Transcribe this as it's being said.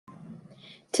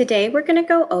Today we're going to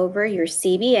go over your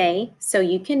CBA so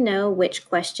you can know which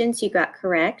questions you got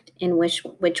correct and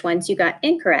which ones you got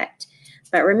incorrect.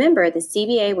 But remember, the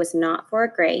CBA was not for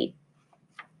a grade.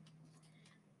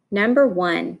 Number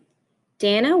 1,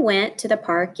 Dana went to the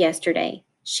park yesterday.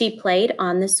 She played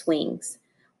on the swings.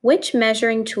 Which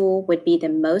measuring tool would be the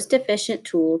most efficient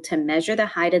tool to measure the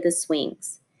height of the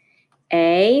swings?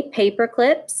 A, paper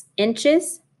clips,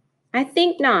 inches? I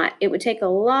think not. It would take a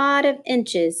lot of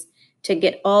inches to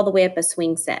get all the way up a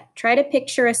swing set. Try to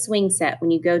picture a swing set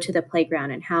when you go to the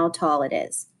playground and how tall it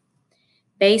is.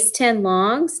 Base 10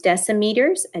 longs,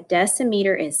 decimeters. A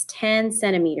decimeter is 10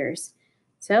 centimeters.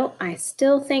 So I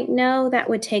still think no, that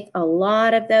would take a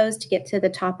lot of those to get to the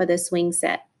top of the swing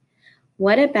set.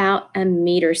 What about a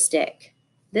meter stick?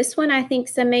 This one I think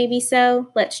so, maybe so.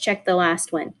 Let's check the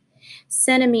last one.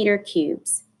 Centimeter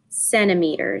cubes,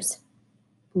 centimeters.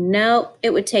 Nope, it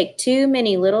would take too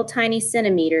many little tiny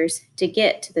centimeters to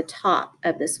get to the top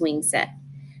of the swing set.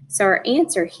 So our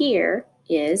answer here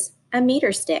is a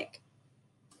meter stick.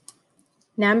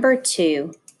 Number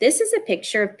 2, this is a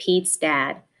picture of Pete's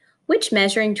dad. Which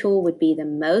measuring tool would be the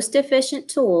most efficient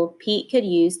tool Pete could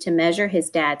use to measure his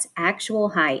dad's actual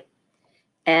height?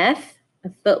 F,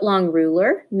 a foot-long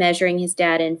ruler measuring his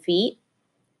dad in feet.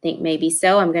 I think maybe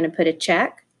so. I'm going to put a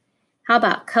check. How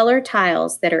about color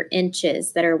tiles that are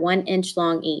inches, that are 1 inch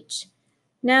long each?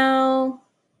 No,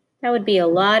 that would be a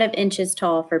lot of inches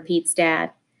tall for Pete's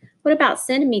dad. What about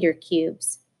centimeter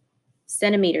cubes?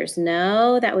 Centimeters,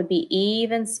 no, that would be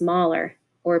even smaller.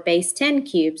 Or base 10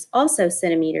 cubes, also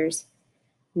centimeters.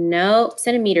 No,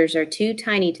 centimeters are too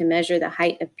tiny to measure the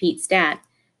height of Pete's dad.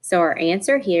 So our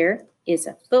answer here is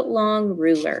a foot-long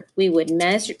ruler. We would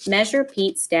measure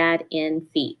Pete's dad in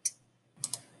feet.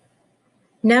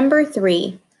 Number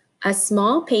 3, a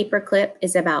small paper clip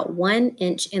is about 1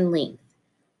 inch in length.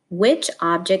 Which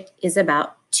object is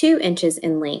about 2 inches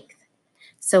in length?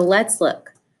 So let's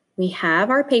look. We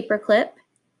have our paper clip,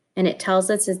 and it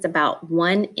tells us it's about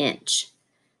 1 inch.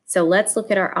 So let's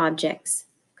look at our objects.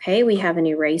 Okay, we have an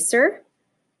eraser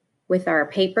with our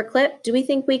paper clip. Do we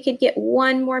think we could get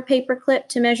one more paper clip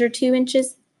to measure 2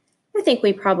 inches? I think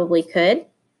we probably could.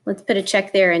 Let's put a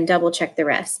check there and double check the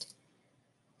rest.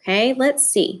 Okay, let's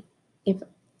see. If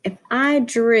I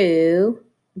drew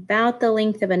about the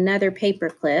length of another paper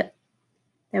clip,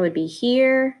 that would be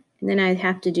here, and then I'd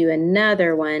have to do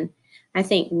another one. I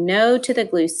think no to the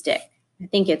glue stick. I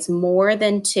think it's more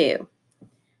than 2.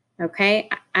 Okay,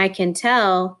 I can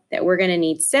tell that we're going to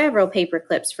need several paper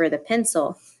clips for the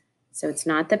pencil, so it's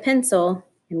not the pencil.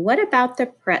 And what about the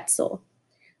pretzel?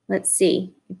 Let's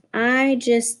see. If I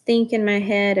just think in my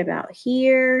head about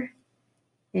here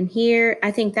and here, I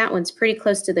think that one's pretty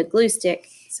close to the glue stick,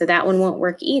 so that one won't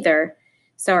work either.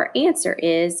 So our answer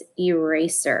is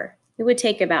eraser. It would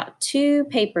take about 2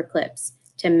 paper clips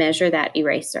to measure that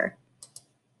eraser.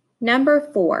 Number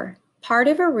 4, part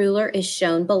of a ruler is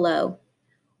shown below.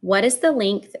 What is the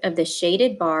length of the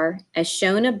shaded bar as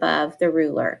shown above the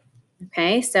ruler?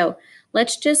 Okay, so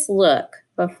let's just look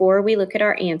before we look at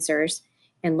our answers,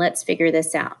 and let's figure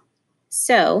this out.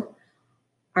 So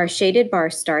our shaded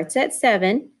bar starts at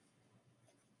 7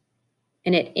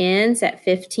 and it ends at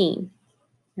 15.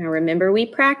 Now remember, we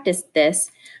practiced this.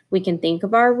 We can think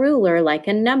of our ruler like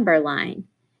a number line,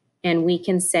 and we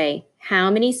can say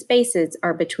how many spaces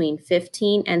are between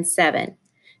 15 and 7.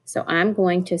 So I'm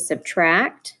going to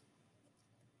subtract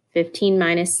 15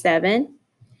 minus 7,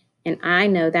 and I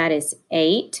know that is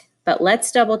 8, but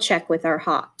let's double check with our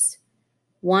hops.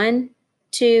 1,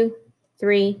 2,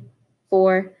 3,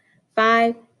 4,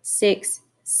 5, 6,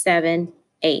 7,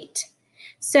 8.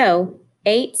 So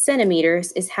 8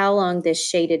 centimeters is how long this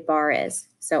shaded bar is.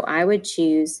 So I would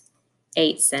choose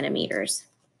 8 centimeters.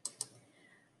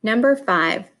 Number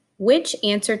 5, which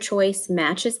answer choice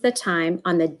matches the time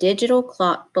on the digital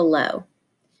clock below?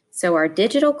 So our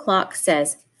digital clock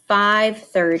says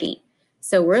 5:30.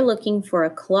 So we're looking for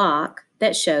a clock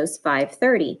that shows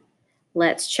 5:30.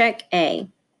 Let's check A.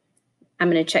 I'm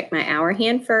going to check my hour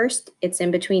hand first. It's in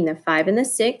between the 5 and the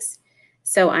 6.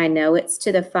 So I know it's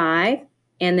to the 5.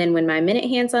 And then when my minute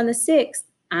hand's on the 6,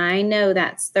 I know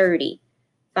that's 30.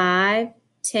 5,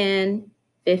 10,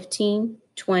 15,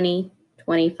 20,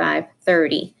 25,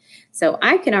 30. So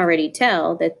I can already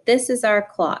tell that this is our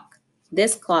clock.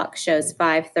 This clock shows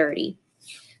 5:30.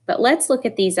 But let's look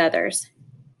at these others.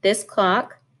 This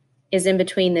clock is in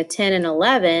between the 10 and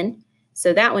 11.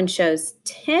 So that one shows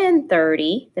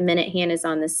 10:30. The minute hand is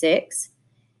on the 6.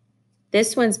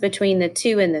 This one's between the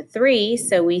 2 and the 3,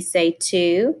 so we say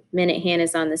 2. Minute hand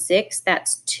is on the 6.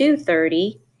 That's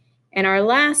 2:30. And our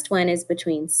last one is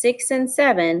between 6 and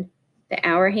 7. The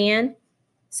hour hand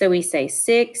So we say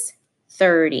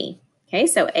 6:30. Okay,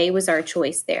 so A was our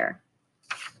choice there.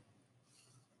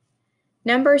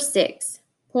 Number 6,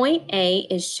 point A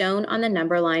is shown on the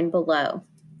number line below.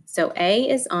 So A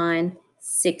is on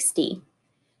 60.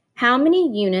 How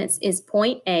many units is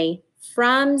point A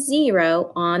from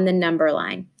 0 on the number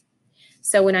line?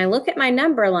 So when I look at my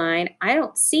number line, I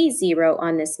don't see 0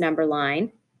 on this number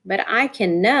line, but I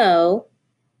can know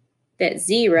that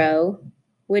 0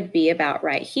 would be about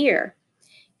right here.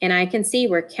 And I can see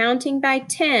we're counting by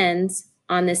tens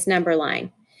on this number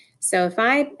line. So if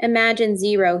I imagine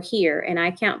 0 here and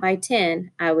I count by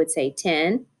 10, I would say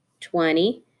 10,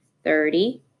 20,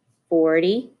 30,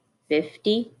 40,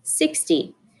 50,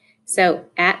 60. So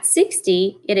at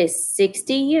 60, it is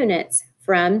 60 units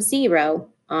from 0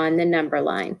 on the number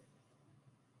line.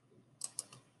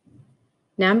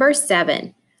 Number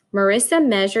 7, Marissa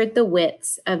measured the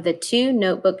widths of the 2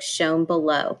 notebooks shown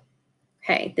below.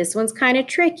 Okay, this one's kind of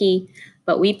tricky,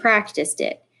 but we practiced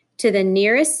it. To the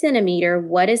nearest centimeter,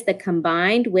 what is the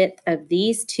combined width of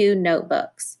these 2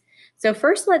 notebooks? So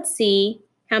first, let's see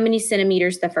how many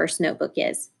centimeters the first notebook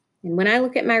is. And when I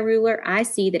look at my ruler, I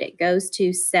see that it goes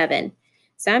to 7.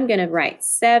 So I'm going to write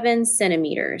 7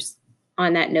 centimeters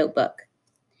on that notebook.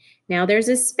 Now there's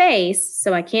a space,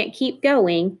 so I can't keep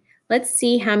going. Let's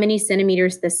see how many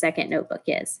centimeters the second notebook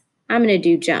is. I'm going to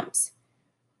do jumps.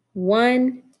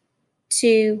 1,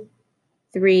 2,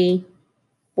 3,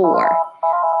 4.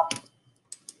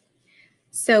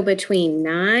 So between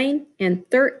 9 and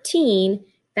 13,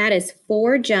 that is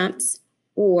 4 jumps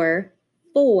or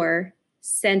 4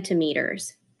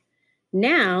 centimeters.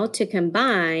 Now to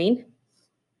combine,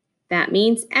 that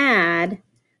means add,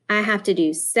 I have to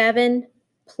do 7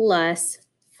 plus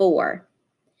 4.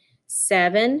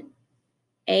 7,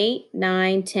 8,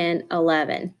 9, 10,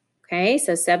 11. Okay,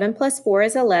 so 7 plus 4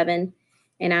 is 11,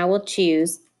 and I will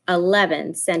choose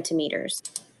 11 centimeters.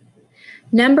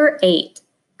 Number 8,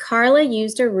 Carla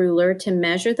used a ruler to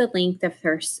measure the length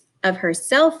of her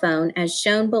cell phone as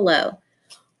shown below.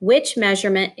 Which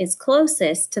measurement is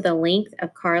closest to the length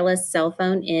of Carla's cell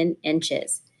phone in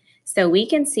inches? So we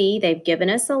can see they've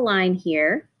given us a line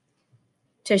here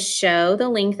to show the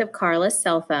length of Carla's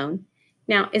cell phone.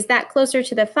 Now, is that closer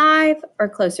to the 5 or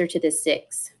closer to the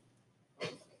 6?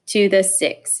 To the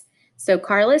 6. So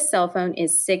Carla's cell phone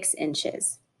is 6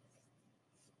 inches.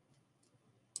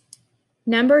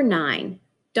 Number 9,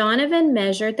 Donovan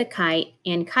measured the kite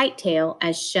and kite tail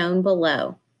as shown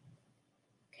below.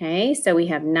 Okay, so we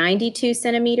have 92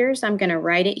 centimeters. I'm going to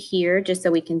write it here just so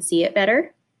we can see it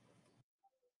better.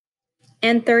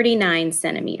 And 39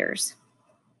 centimeters.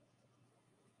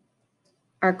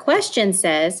 Our question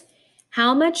says,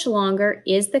 how much longer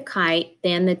is the kite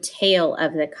than the tail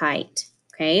of the kite?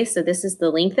 Okay, so this is the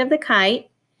length of the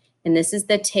kite, and this is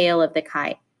the tail of the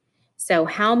kite. So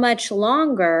how much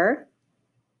longer?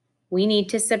 We need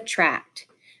to subtract.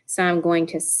 So I'm going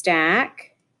to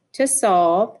stack to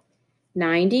solve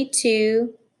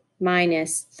 92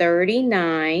 minus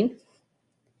 39,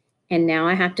 and now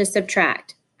I have to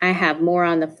subtract. I have more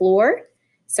on the floor,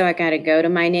 so I got to go to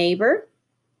my neighbor.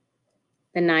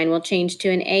 The 9 will change to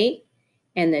an 8,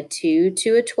 and the 2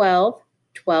 to a 12.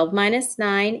 12 minus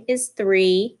 9 is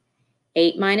 3.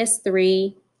 8 minus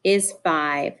 3 is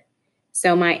 5.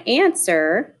 So my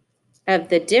answer of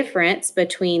the difference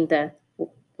between the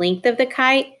length of the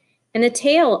kite and the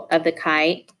tail of the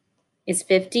kite is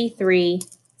 53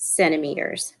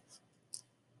 centimeters.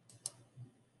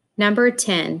 Number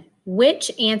 10,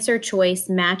 which answer choice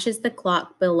matches the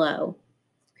clock below?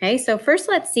 Okay, so first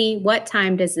let's see what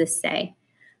time does this say.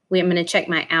 I'm going to check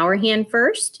my hour hand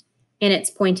first, and it's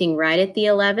pointing right at the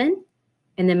 11.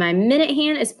 And then my minute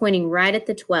hand is pointing right at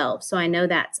the 12, so I know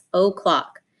that's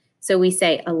o'clock. So we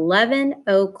say 11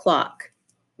 o'clock.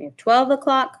 We have 12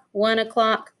 o'clock, 1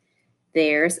 o'clock.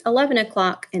 There's 11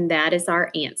 o'clock, and that is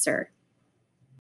our answer.